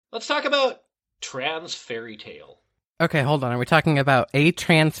Let's talk about trans fairy tale. Okay, hold on. Are we talking about a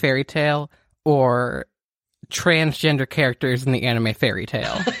trans fairy tale or transgender characters in the anime fairy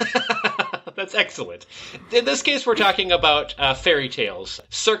tale? That's excellent. In this case, we're talking about fairy tales,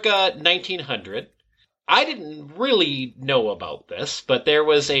 circa 1900. I didn't really know about this, but there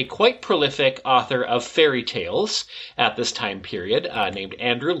was a quite prolific author of fairy tales at this time period named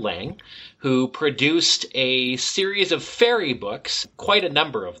Andrew Lang, who produced a series of fairy books, quite a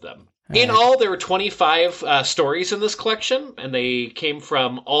number of them. In all, there were 25 stories in this collection, and they came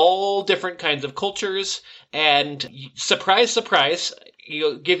from all different kinds of cultures. And surprise, surprise,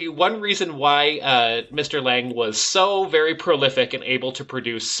 he'll give you one reason why Mr. Lang was so very prolific and able to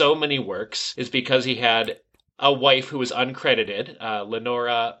produce so many works is because he had a wife who was uncredited,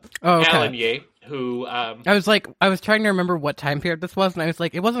 Lenora Alanier, who... I was trying to remember what time period this was, and I was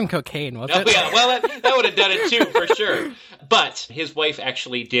like, it wasn't cocaine, was it? Yeah, well, that would have done it too, for sure. But his wife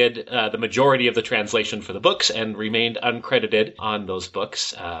actually did the majority of the translation for the books and remained uncredited on those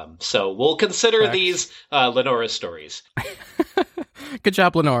books. So we'll consider these Lenora's stories. Good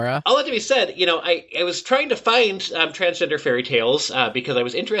job, Lenora. All that to be said, I was trying to find transgender fairy tales because I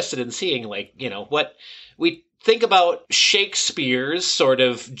was interested in seeing, what we think about Shakespeare's sort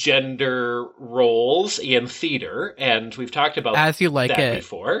of gender roles in theater, and we've talked about As You Like that It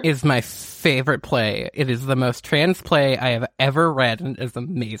before. Is my favorite play. It is the most trans play I have ever read, and it is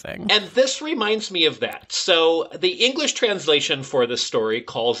amazing. And this reminds me of that. So the English translation for this story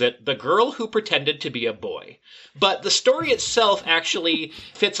calls it The Girl Who Pretended to Be a Boy. But the story itself actually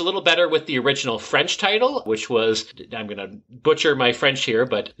fits a little better with the original French title, which was, I'm going to butcher my French here,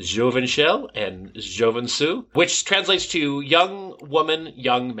 but Jovenchel and Jovensu, which translates to young woman,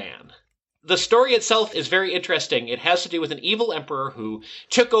 young man. The story itself is very interesting. It has to do with an evil emperor who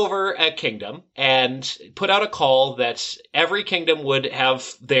took over a kingdom and put out a call that every kingdom would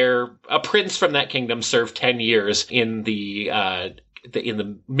have a prince from that kingdom serve 10 years in the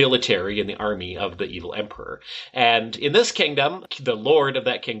military, in the army of the evil emperor. And in this kingdom, the lord of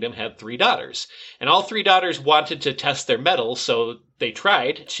that kingdom had 3 daughters. And all 3 daughters wanted to test their mettle, so they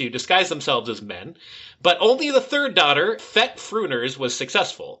tried to disguise themselves as men. But only the 3rd daughter, Fet Fruners, was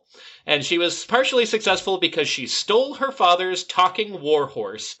successful. And she was partially successful because she stole her father's talking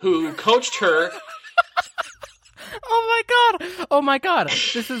warhorse, who coached her... Oh my god!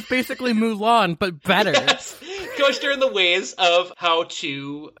 This is basically Mulan, but better. Yes. Coached her in the ways of how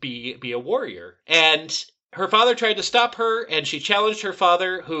to be a warrior. And her father tried to stop her, and she challenged her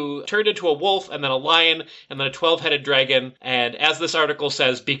father, who turned into a wolf, and then a lion, and then a 12-headed dragon, and as this article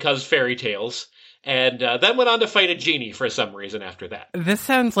says, because fairy tales. And then went on to fight a genie for some reason after that. This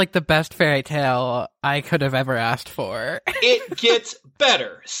sounds like the best fairy tale I could have ever asked for. It gets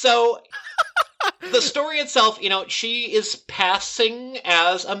better. So... the story itself, she is passing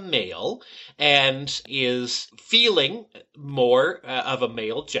as a male and is feeling more of a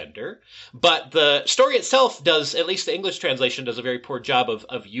male gender. But the story itself does, at least the English translation, does a very poor job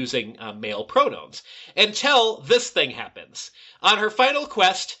of using male pronouns. Until this thing happens. On her final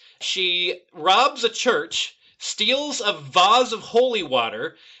quest, she robs a church, steals a vase of holy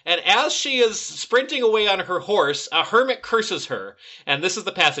water, and as she is sprinting away on her horse, a hermit curses her. And this is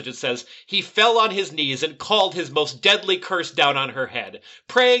the passage. It says, "He fell on his knees and called his most deadly curse down on her head,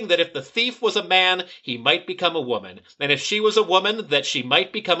 praying that if the thief was a man, he might become a woman, and if she was a woman, that she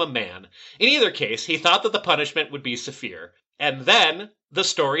might become a man. In either case, he thought that the punishment would be severe." And then the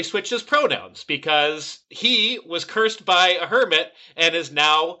story switches pronouns, because he was cursed by a hermit and is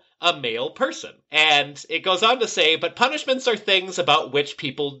now a male person. And it goes on to say, but punishments are things about which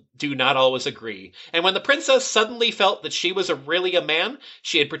people do not always agree. And when the princess suddenly felt that she was really a man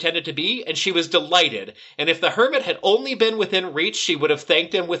she had pretended to be, and she was delighted. And if the hermit had only been within reach, she would have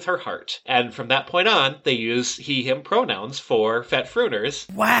thanked him with her heart. And from that point on, they use he, him pronouns for Fet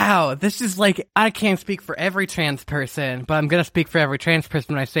Fruners. Wow, this is I can't speak for every trans person, but I'm going to speak for every trans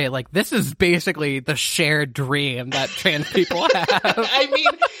person when I say it. This is basically the shared dream that trans people have. I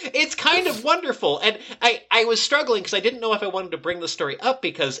mean, it's kind of wonderful. And I was struggling because I didn't know if I wanted to bring the story up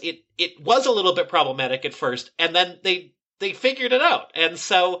because it was a little bit problematic at first. And then they figured it out. And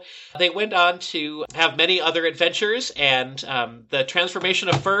so they went on to have many other adventures, and the transformation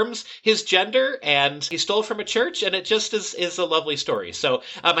affirms his gender, and he stole from a church, and it just is a lovely story. So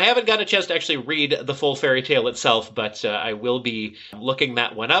I haven't gotten a chance to actually read the full fairy tale itself, but I will be looking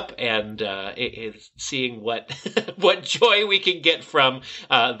that one up and seeing what what joy we can get from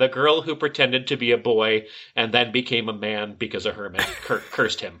the girl who pretended to be a boy and then became a man because a hermit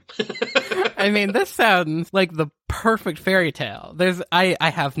cursed him. I mean, this sounds like the perfect fairy tale. I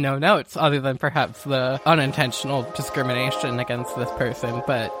have no notes other than perhaps the unintentional discrimination against this person,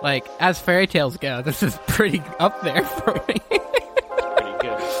 but like as fairy tales go, this is pretty up there for me. Pretty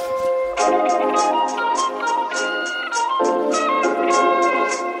good.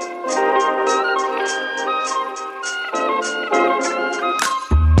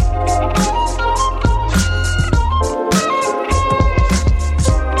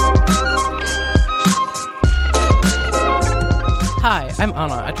 Hi, I'm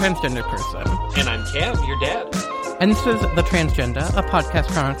Anna, a transgender person. And I'm Cam, your dad. And this is The Transgender, a podcast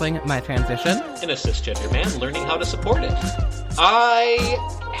chronicling my transition. And a cisgender man learning how to support it. I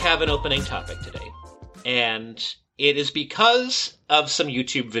have an opening topic today. And it is because of some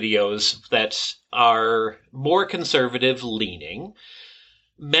YouTube videos that are more conservative leaning,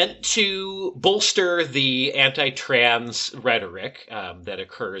 meant to bolster the anti-trans rhetoric that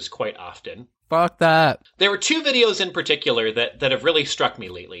occurs quite often. Fuck that. There were two videos in particular that have really struck me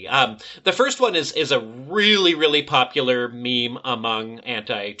lately. The first one is a really, really popular meme among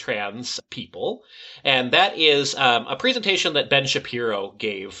anti-trans people, and that is a presentation that Ben Shapiro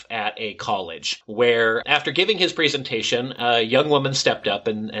gave at a college, where after giving his presentation, a young woman stepped up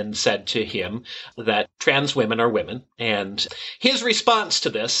and said to him that trans women are women, and his response to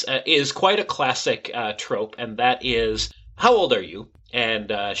this is quite a classic trope, and that is, "How old are you?"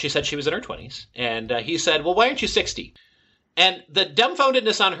 And she said she was in her 20s. And he said, "Well, why aren't you 60? And the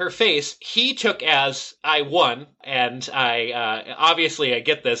dumbfoundedness on her face, he took as, "I won." And obviously I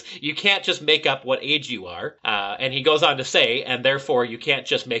get this. You can't just make up what age you are. And he goes on to say, and therefore you can't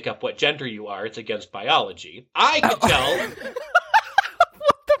just make up what gender you are. It's against biology. I could tell.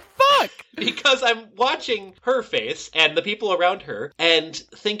 Because I'm watching her face and the people around her and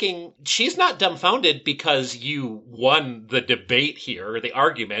thinking, she's not dumbfounded because you won the debate here, or the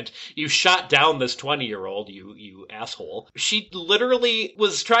argument. You shot down this 20-year-old, you asshole. She literally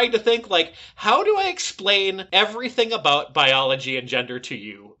was trying to think, like, how do I explain everything about biology and gender to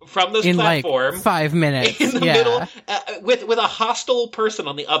you from this platform? Like 5 minutes. In the middle, with a hostile person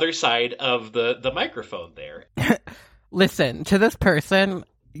on the other side of the microphone there. Listen, to this person,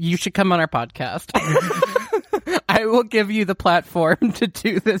 you should come on our podcast. I will give you the platform to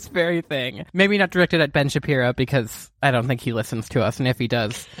do this very thing. Maybe not directed at Ben Shapiro, because I don't think he listens to us. And if he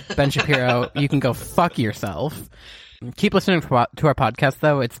does, Ben Shapiro, you can go fuck yourself. Keep listening to our podcast,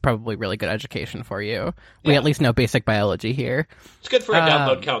 though. It's probably really good education for you. We at least know basic biology here. It's good for our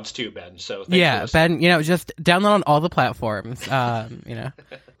download counts, too, Ben. So thanks Ben, just download on all the platforms.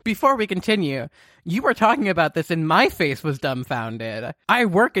 Before we continue, you were talking about this and my face was dumbfounded. I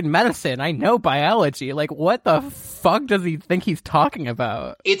work in medicine. I know biology. Like, what the fuck does he think he's talking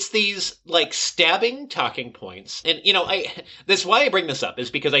about? It's these, like, stabbing talking points. And, this why I bring this up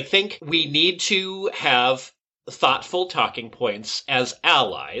is because I think we need to have thoughtful talking points as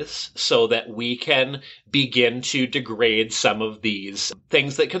allies so that we can begin to degrade some of these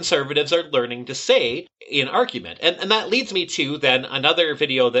things that conservatives are learning to say in argument. And that leads me to then another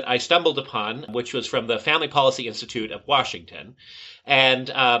video that I stumbled upon, which was from the Family Policy Institute of Washington.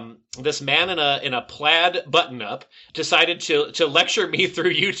 And this man in a plaid button-up decided to lecture me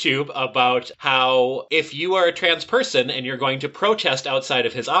through YouTube about how if you are a trans person and you're going to protest outside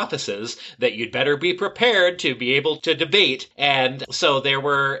of his offices, that you'd better be prepared to be able to debate. And so there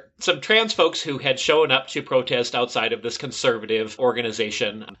were some trans folks who had shown up to protest outside of this conservative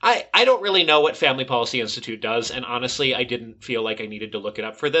organization. I don't really know what Family Policy Institute does, and honestly, I didn't feel like I needed to look it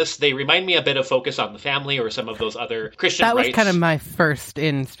up for this. They remind me a bit of Focus on the Family or some of those other Christian rights. That was kind of my first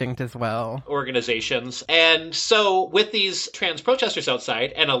instinct as well. Organizations. And so with these trans protesters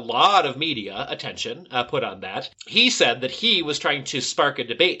outside and a lot of media attention put on that, he said that he was trying to spark a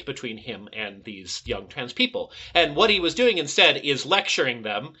debate between him and these young trans people. And what he was doing instead is lecturing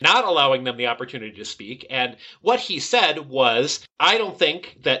them, not allowing them the opportunity to speak. And what he said was, I don't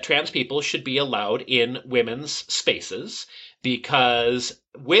think that trans people should be allowed in women's spaces because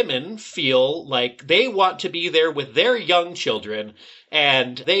women feel like they want to be there with their young children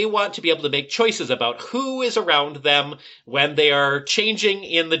and they want to be able to make choices about who is around them when they are changing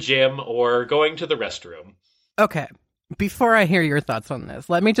in the gym or going to the restroom. Okay. Before I hear your thoughts on this,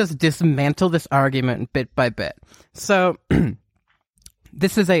 let me just dismantle this argument bit by bit. So,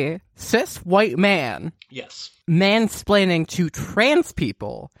 this is a cis white man. Yes. Mansplaining to trans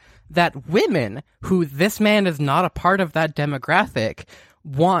people that women, who this man is not a part of that demographic,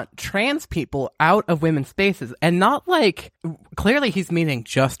 want trans people out of women's spaces. And not like, clearly he's meaning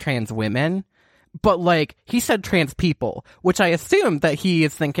just trans women, but like, he said trans people, which I assume that he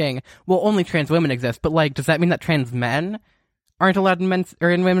is thinking, well, only trans women exist, but like, does that mean that trans men aren't allowed in men's or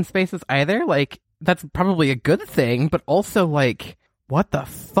in women's spaces either? Like, that's probably a good thing, but also, like, what the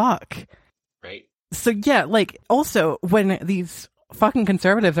fuck? Right. So yeah, like, also, when these fucking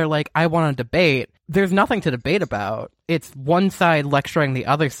conservatives are like, I want to debate, there's nothing to debate about. It's one side lecturing the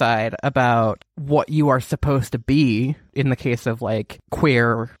other side about what you are supposed to be in the case of, like,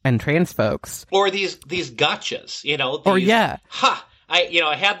 queer and trans folks. Or these gotchas, you know? Or, yeah.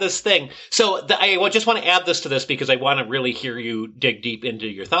 I had this thing. So I just want to add this to this because I want to really hear you dig deep into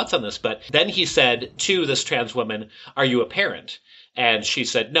your thoughts on this. But then he said to this trans woman, "Are you a parent?" And she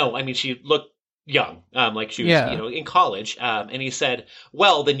said, "No." I mean, she looked young, like she was, in college. And he said,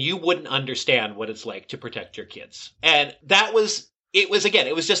 "Well, then you wouldn't understand what it's like to protect your kids." And it was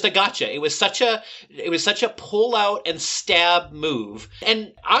just a gotcha. It was such a pull out and stab move.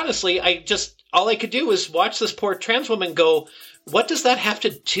 And honestly, all I could do was watch this poor trans woman go, what does that have to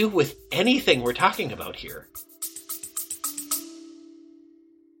do with anything we're talking about here?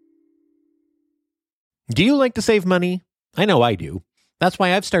 Do you like to save money? I know I do. That's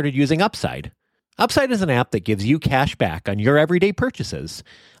why I've started using Upside. Upside is an app that gives you cash back on your everyday purchases.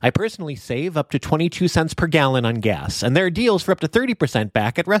 I personally save up to 22 cents per gallon on gas, and there are deals for up to 30%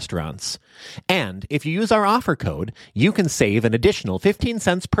 back at restaurants. And if you use our offer code, you can save an additional 15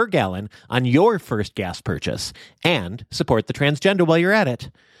 cents per gallon on your first gas purchase and support the transgender while you're at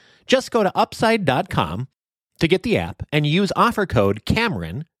it. Just go to upside.com to get the app and use offer code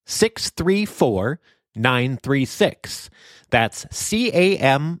Cameron 634936. That's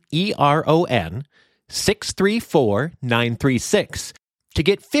CAMERON 634936 to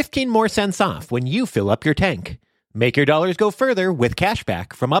get 15 more cents off when you fill up your tank. Make your dollars go further with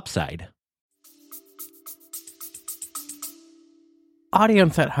cashback from Upside.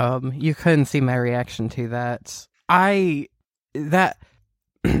 Audience at home, you couldn't see my reaction to that.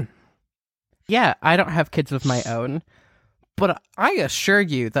 Yeah, I don't have kids of my own, but I assure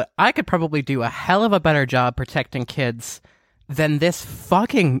you that I could probably do a hell of a better job protecting kids than this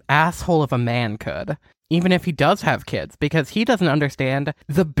fucking asshole of a man could, even if he does have kids, because he doesn't understand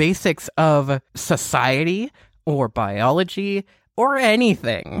the basics of society or biology or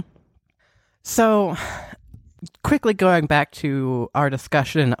anything. So, quickly going back to our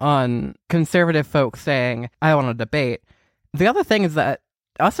discussion on conservative folks saying, I want to debate, the other thing is that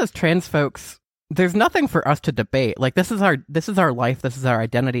us as trans folks, there's nothing for us to debate. Like, this is our life, this is our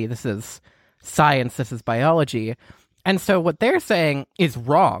identity, this is science, this is biology. And so what they're saying is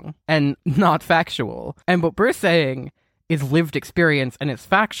wrong and not factual. And what we're saying is lived experience and it's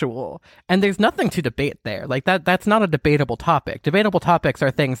factual. And there's nothing to debate there. Like, that's not a debatable topic. Debatable topics are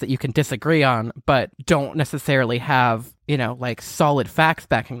things that you can disagree on, but don't necessarily have, like, solid facts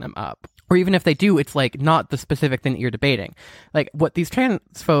backing them up. Or even if they do, it's, like, not the specific thing that you're debating. Like, what these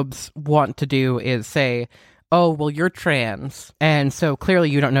transphobes want to do is say, oh, well, you're trans, and so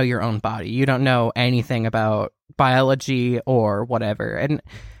clearly you don't know your own body. You don't know anything about biology or whatever. And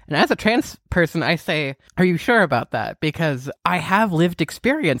as a trans person, I say, are you sure about that? Because I have lived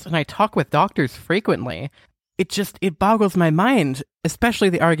experience, and I talk with doctors frequently. It boggles my mind, especially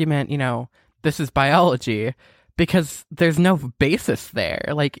the argument, this is biology, because there's no basis there.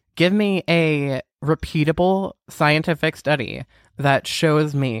 Like, give me a repeatable scientific study that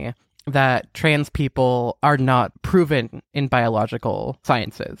shows me that trans people are not proven in biological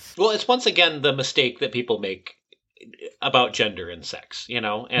sciences. Well, it's once again the mistake that people make about gender and sex, And,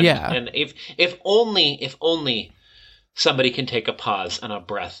 and if only somebody can take a pause and a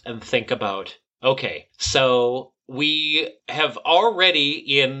breath and think about, okay, so we have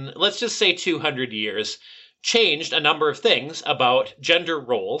already in, let's just say 200 years, changed a number of things about gender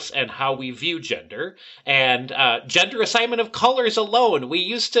roles and how we view gender, and gender assignment of colors alone. We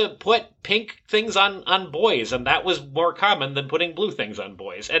used to put pink things on boys, and that was more common than putting blue things on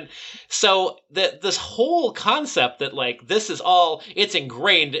boys. And so this whole concept that, like, this is all, it's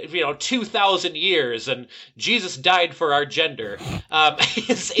ingrained, 2,000 years, and Jesus died for our gender,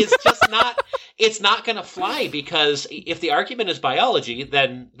 is just not, it's not going to fly, because if the argument is biology,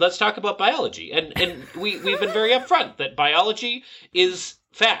 then let's talk about biology. And we've been very upfront that biology is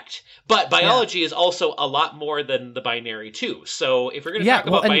fact, but biology is also a lot more than the binary too. So if you're going to talk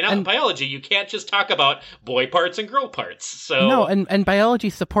about biology, you can't just talk about boy parts and girl parts. So no, and biology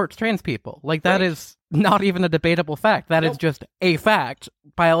supports trans people. Like, that is not even a debatable fact. That is just a fact.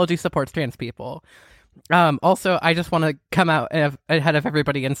 Biology supports trans people. Also, I just want to come out ahead of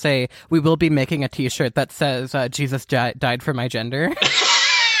everybody and say we will be making a t-shirt that says Jesus died for my gender.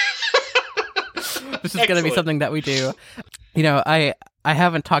 This is going to be something that we do. I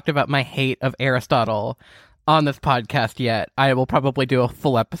haven't talked about my hate of Aristotle on this podcast yet. I will probably do a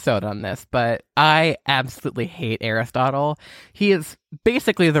full episode on this, but I absolutely hate Aristotle. He is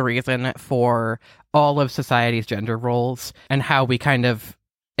basically the reason for all of society's gender roles and how we kind of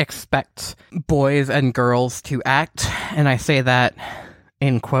expect boys and girls to act. And I say that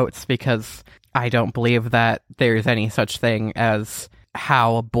in quotes because I don't believe that there's any such thing as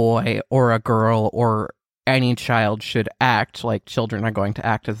how a boy or a girl or any child should act. Like, children are going to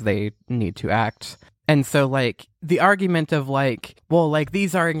act as they need to act. And so, like, the argument of, like, well, like,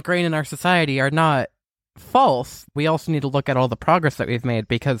 these are ingrained in our society are not false. We also need to look at all the progress that we've made,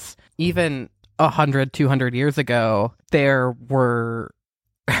 because even 100, 200 years ago, there were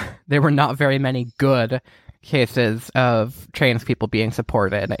not very many good cases of trans people being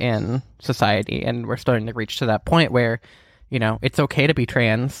supported in society. And we're starting to reach to that point where, you know, it's okay to be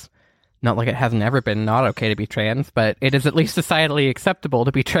trans. Not like it hasn't ever been not okay to be trans, but it is at least societally acceptable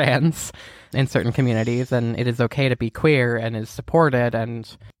to be trans in certain communities, and it is okay to be queer and is supported,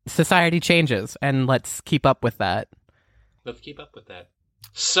 and society changes, and let's keep up with that. Let's keep up with that.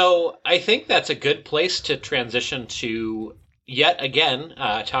 So I think that's a good place to transition to, yet again,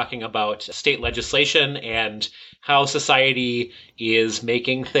 talking about state legislation and how society is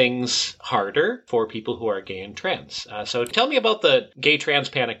making things harder for people who are gay and trans. So tell me about the Gay Trans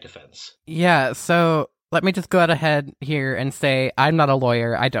Panic Defense. Yeah, so let me just go out ahead here and say I'm not a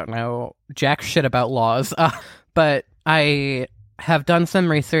lawyer. I don't know jack shit about laws, but I have done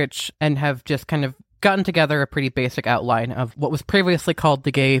some research and have just kind of gotten together a pretty basic outline of what was previously called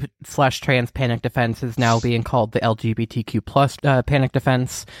the Gay/Trans Panic Defense is now being called the LGBTQ plus Panic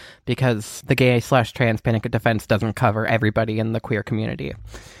Defense, because the Gay/Trans Panic Defense doesn't cover everybody in the queer community.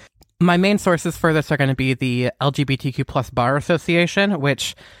 My main sources for this are going to be the LGBTQ plus Bar Association,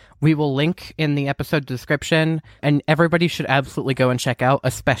 which we will link in the episode description, and everybody should absolutely go and check out,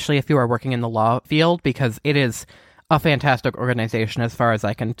 especially if you are working in the law field, because it is a fantastic organization as far as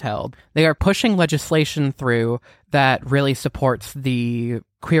I can tell. They are pushing legislation through that really supports the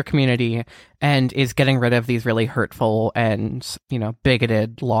queer community and is getting rid of these really hurtful and, you know,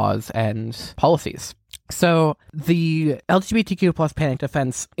 bigoted laws and policies. So the LGBTQ plus Panic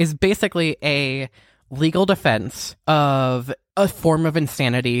Defense is basically a legal defense of a form of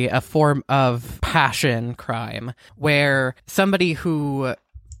insanity, a form of passion crime, where somebody who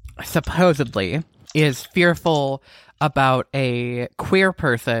supposedly is fearful about a queer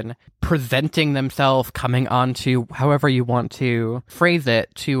person presenting themselves, coming onto, however you want to phrase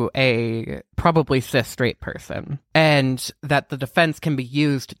it, to a probably cis straight person. And that the defense can be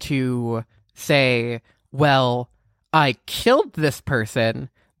used to say, well, I killed this person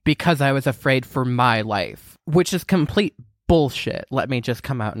because I was afraid for my life, which is complete bullshit. Let me just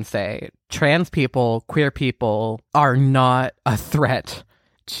come out and say, trans people, queer people are not a threat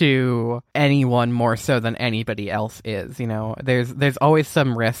to anyone more so than anybody else is. You know, there's always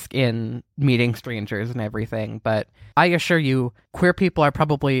some risk in meeting strangers and everything, but I assure you, queer people are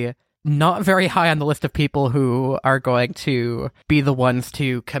probably not very high on the list of people who are going to be the ones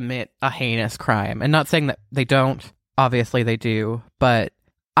to commit a heinous crime. And not saying that they don't, obviously they do, but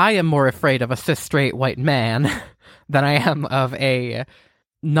I am more afraid of a cis straight white man than I am of a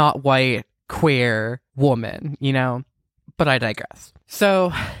not white queer woman, you know? But I digress.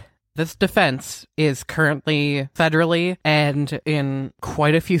 So, this defense is currently federally and in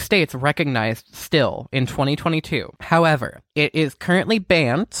quite a few states recognized still in 2022. However, it is currently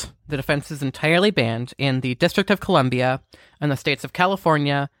banned. The defense is entirely banned in the District of Columbia and the states of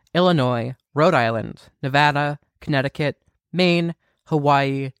California, Illinois, Rhode Island, Nevada, Connecticut, Maine,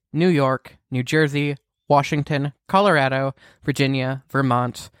 Hawaii, New York, New Jersey, Washington, Colorado, Virginia,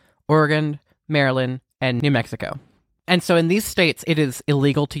 Vermont, Oregon, Maryland, and New Mexico. And so in these states, it is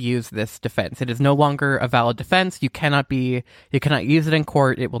illegal to use this defense. It is no longer a valid defense. You cannot use it in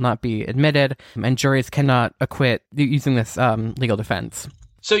court. It will not be admitted, and juries cannot acquit using this legal defense.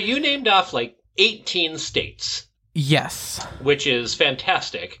 So you named off like 18 states. Yes. Which is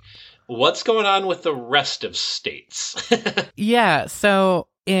fantastic. What's going on with the rest of states? Yeah, so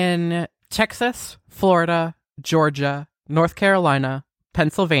in Texas, Florida, Georgia, North Carolina,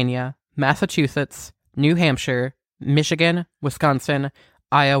 Pennsylvania, Massachusetts, New Hampshire, Michigan, Wisconsin,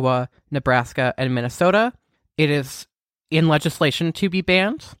 Iowa, Nebraska, and Minnesota, it is in legislation to be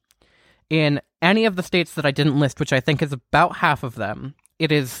banned. In any of the states that I didn't list, which I think is about half of them,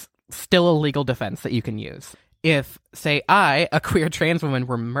 it is still a legal defense that you can use. If, say, I, a queer trans woman,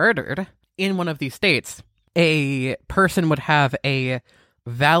 were murdered in one of these states, a person would have a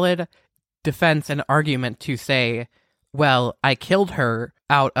valid defense and argument to say, well, I killed her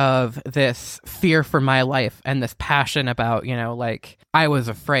out of this fear for my life and this passion about, you know, like, I was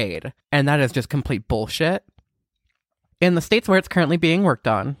afraid. And that is just complete bullshit. In the states where it's currently being worked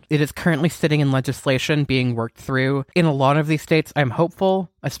on, it is currently sitting in legislation being worked through. In a lot of these states, I'm hopeful,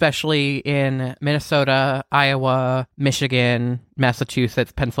 especially in Minnesota, Iowa, Michigan,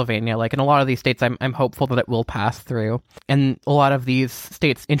 Massachusetts, Pennsylvania. Like in a lot of these states, I'm hopeful that it will pass through. And a lot of these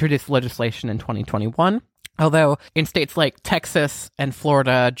states introduced legislation in 2021. Although in states like Texas and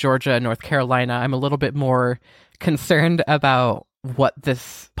Florida, Georgia, North Carolina, I'm a little bit more concerned about what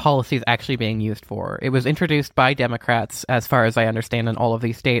this policy is actually being used for. It was introduced by Democrats, as far as I understand, in all of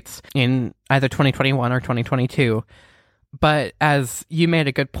these states in either 2021 or 2022. But as you made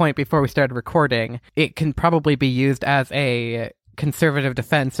a good point before we started recording, it can probably be used as a conservative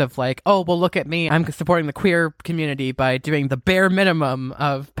defense of like, oh, well, look at me. I'm supporting the queer community by doing the bare minimum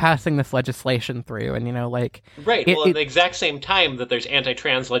of passing this legislation through. And, like... Right. Well, at the exact same time that there's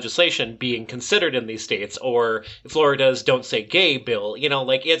anti-trans legislation being considered in these states, or Florida's Don't Say Gay bill,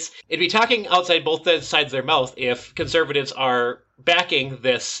 it'd be talking outside both sides of their mouth if conservatives are backing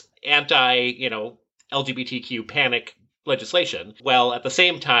this LGBTQ panic legislation, while at the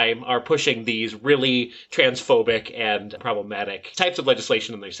same time are pushing these really transphobic and problematic types of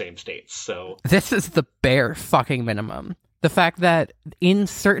legislation in their same states. So this is the bare fucking minimum. The fact that in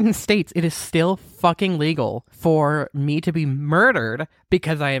certain states it is still fucking legal for me to be murdered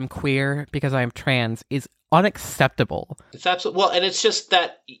because I am queer, because I am trans, is unacceptable. It's absolutely... Well, and it's just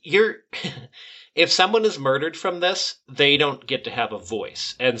that if someone is murdered from this, they don't get to have a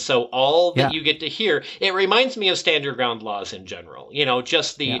voice. And so all that you get to hear, it reminds me of stand your ground laws in general.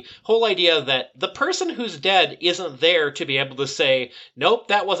 Just the whole idea that the person who's dead isn't there to be able to say, nope,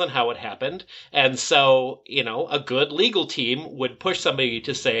 that wasn't how it happened. And so, a good legal team would push somebody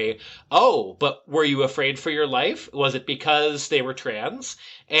to say, oh, but were you afraid for your life? Was it because they were trans?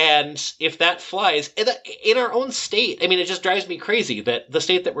 And if that flies, in our own state, it just drives me crazy that the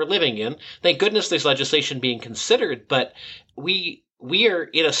state that we're living in, thank goodness there's legislation being considered, but we are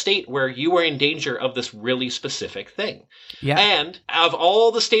in a state where you are in danger of this really specific thing. Yeah. And of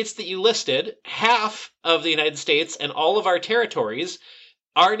all the states that you listed, half of the United States and all of our territories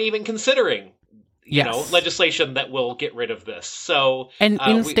aren't even considering legislation that will get rid of this. So and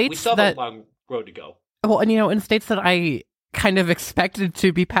in states we still have a long road to go. Well, and in states that I kind of expected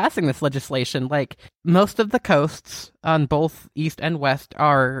to be passing this legislation, like most of the coasts on both east and west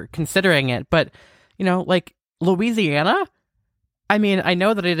are considering it, but like Louisiana, I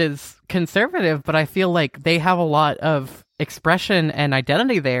know that it is conservative, but I feel like they have a lot of expression and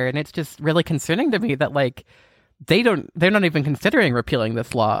identity there, and it's just really concerning to me that like they're not even considering repealing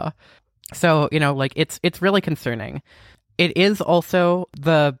this law. So it's really concerning. It is also,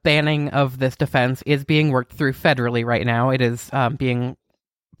 the banning of this defense is being worked through federally right now. It is being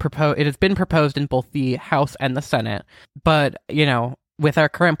proposed. It has been proposed in both the House and the Senate. But, with our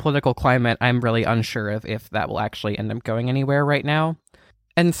current political climate, I'm really unsure of if that will actually end up going anywhere right now.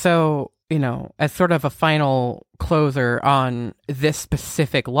 And so, as sort of a final closer on this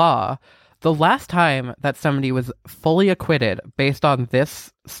specific law, the last time that somebody was fully acquitted based on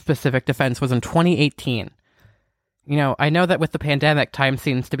this specific defense was in 2018. I know that with the pandemic, time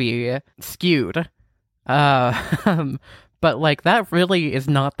seems to be skewed, but like that really is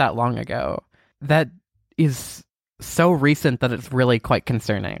not that long ago. That is so recent that it's really quite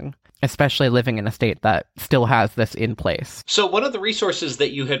concerning, especially living in a state that still has this in place. So one of the resources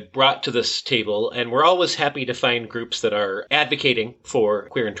that you had brought to this table, and we're always happy to find groups that are advocating for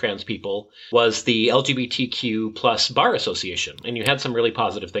queer and trans people, was the LGBTQ plus Bar Association, and you had some really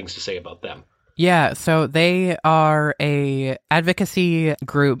positive things to say about them. Yeah, so they are a advocacy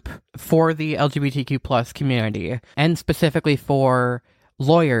group for the LGBTQ plus community, and specifically for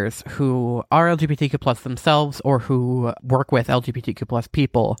lawyers who are LGBTQ plus themselves or who work with LGBTQ plus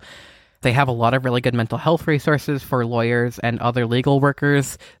people. They have a lot of really good mental health resources for lawyers and other legal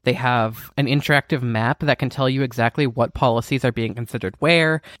workers. They have an interactive map that can tell you exactly what policies are being considered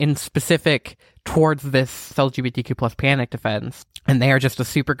where, in specific towards this LGBTQ plus panic defense. And they are just a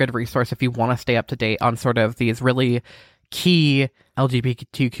super good resource if you want to stay up to date on sort of these really key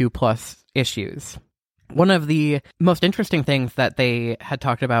LGBTQ plus issues. One of the most interesting things that they had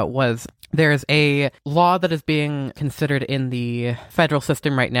talked about was there's a law that is being considered in the federal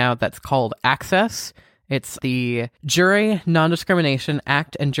system right now that's called Access. It's the Jury Non-Discrimination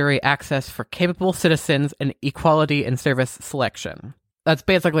Act and Jury Access for Capable Citizens and Equality in Service Selection. That's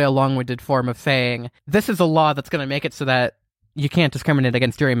basically a long-winded form of saying this is a law that's going to make it so that you can't discriminate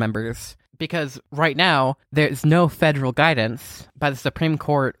against jury members. Because right now, there's no federal guidance by the Supreme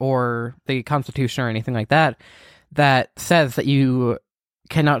Court or the Constitution or anything like that that says that you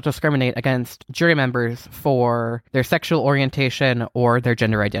cannot discriminate against jury members for their sexual orientation or their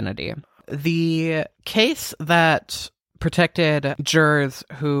gender identity. The case that protected jurors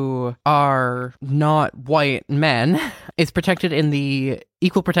who are not white men is protected in the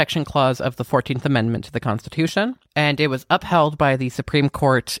Equal Protection Clause of the 14th Amendment to the Constitution, and it was upheld by the Supreme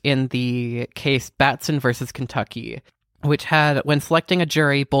Court in the case Batson versus Kentucky, which had, when selecting a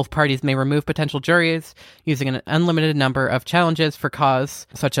jury, both parties may remove potential juries using an unlimited number of challenges for cause,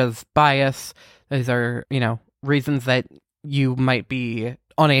 such as bias. These are, reasons that you might be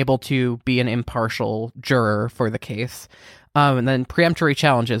unable to be an impartial juror for the case. And then preemptory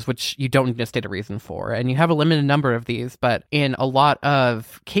challenges, which you don't need to state a reason for. And you have a limited number of these, but in a lot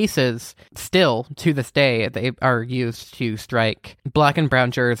of cases, still, to this day, they are used to strike black and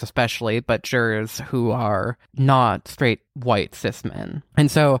brown jurors especially, but jurors who are not straight white cis men. And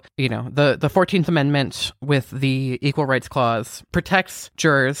so, the 14th Amendment with the Equal Rights Clause protects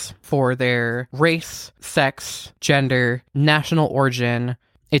jurors for their race, sex, gender, national origin.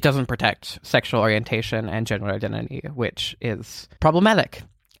 It doesn't protect sexual orientation and gender identity, which is problematic.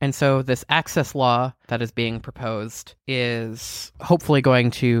 And so this access law that is being proposed is hopefully going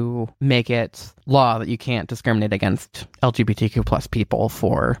to make it law that you can't discriminate against LGBTQ plus people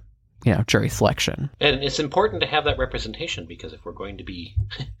for, jury selection. And it's important to have that representation, because if we're going to be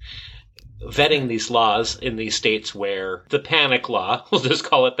vetting these laws in these states where the panic law, we'll just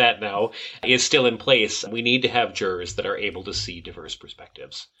call it that now, is still in place, we need to have jurors that are able to see diverse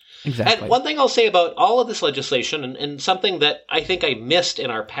perspectives. Exactly. And one thing I'll say about all of this legislation, and something that I think I missed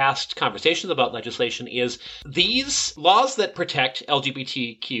in our past conversations about legislation, is these laws that protect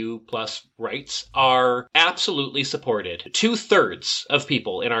LGBTQ plus rights are absolutely supported. 2/3 of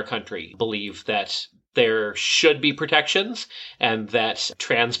people in our country believe that there should be protections, and that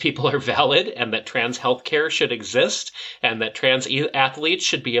trans people are valid, and that trans healthcare should exist, and that trans athletes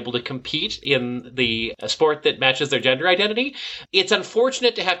should be able to compete in the sport that matches their gender identity. It's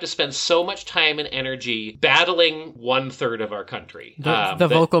unfortunate to have to spend so much time and energy battling 1/3 of our country. The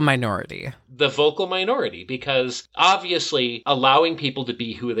vocal minority. The vocal minority, because obviously allowing people to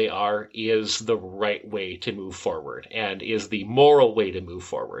be who they are is the right way to move forward, and is the moral way to move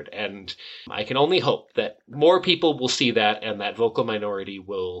forward. And I can only hope that more people will see that, and that vocal minority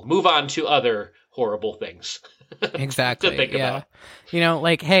will move on to other horrible things. Exactly. To think about.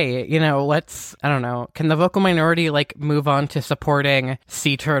 Hey, let's, I don't know, can the vocal minority move on to supporting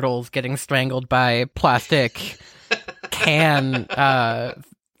sea turtles getting strangled by plastic can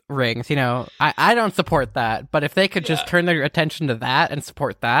rings? I don't support that, but if they could just turn their attention to that and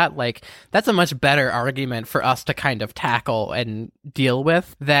support that, that's a much better argument for us to kind of tackle and deal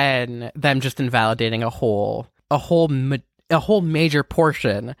with than them just invalidating a whole major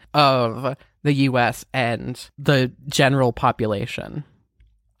portion of the US and the general population.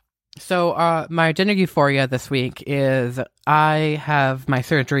 So my gender euphoria this week is I have my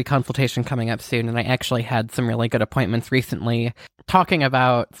surgery consultation coming up soon, and I actually had some really good appointments recently talking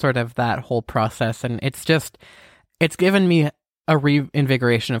about sort of that whole process, and it's given me a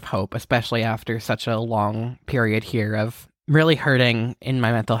reinvigoration of hope, especially after such a long period here of really hurting in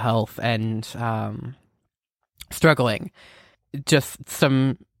my mental health and struggling. Just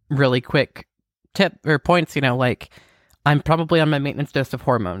some really quick tip or points, I'm probably on my maintenance dose of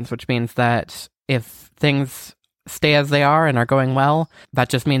hormones, which means that if things stay as they are and are going well, that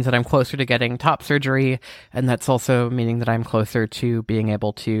just means that I'm closer to getting top surgery, and that's also meaning that I'm closer to being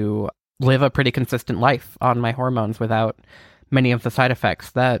able to live a pretty consistent life on my hormones without many of the side effects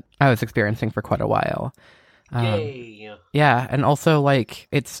that I was experiencing for quite a while. Yay. Yeah, and also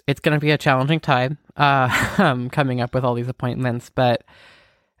it's going to be a challenging time coming up with all these appointments, but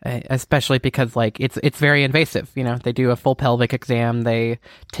especially because it's very invasive. They do a full pelvic exam, they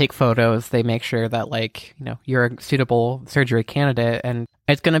take photos, they make sure that you're a suitable surgery candidate, and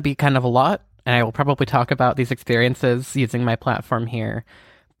it's going to be kind of a lot. And I will probably talk about these experiences using my platform here,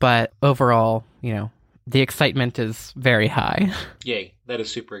 but overall, the excitement is very high. Yay, that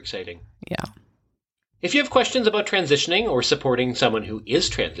is super exciting. Yeah. If you have questions about transitioning or supporting someone who is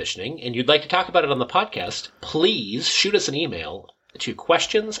transitioning and you'd like to talk about it on the podcast, please shoot us an email to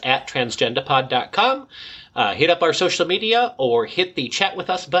questions@transgendapod.com. Hit up our social media or hit the chat with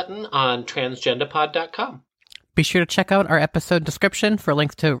us button on transgendapod.com. Be sure to check out our episode description for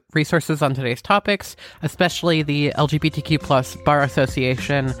links to resources on today's topics, especially the LGBTQ+ Bar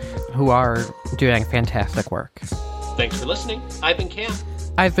Association, who are doing fantastic work. Thanks for listening. I've been Cam.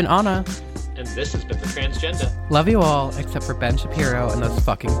 I've been Anna. And this has been The Transgenda. Love you all, except for Ben Shapiro and those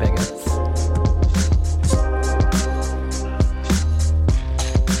fucking bigots.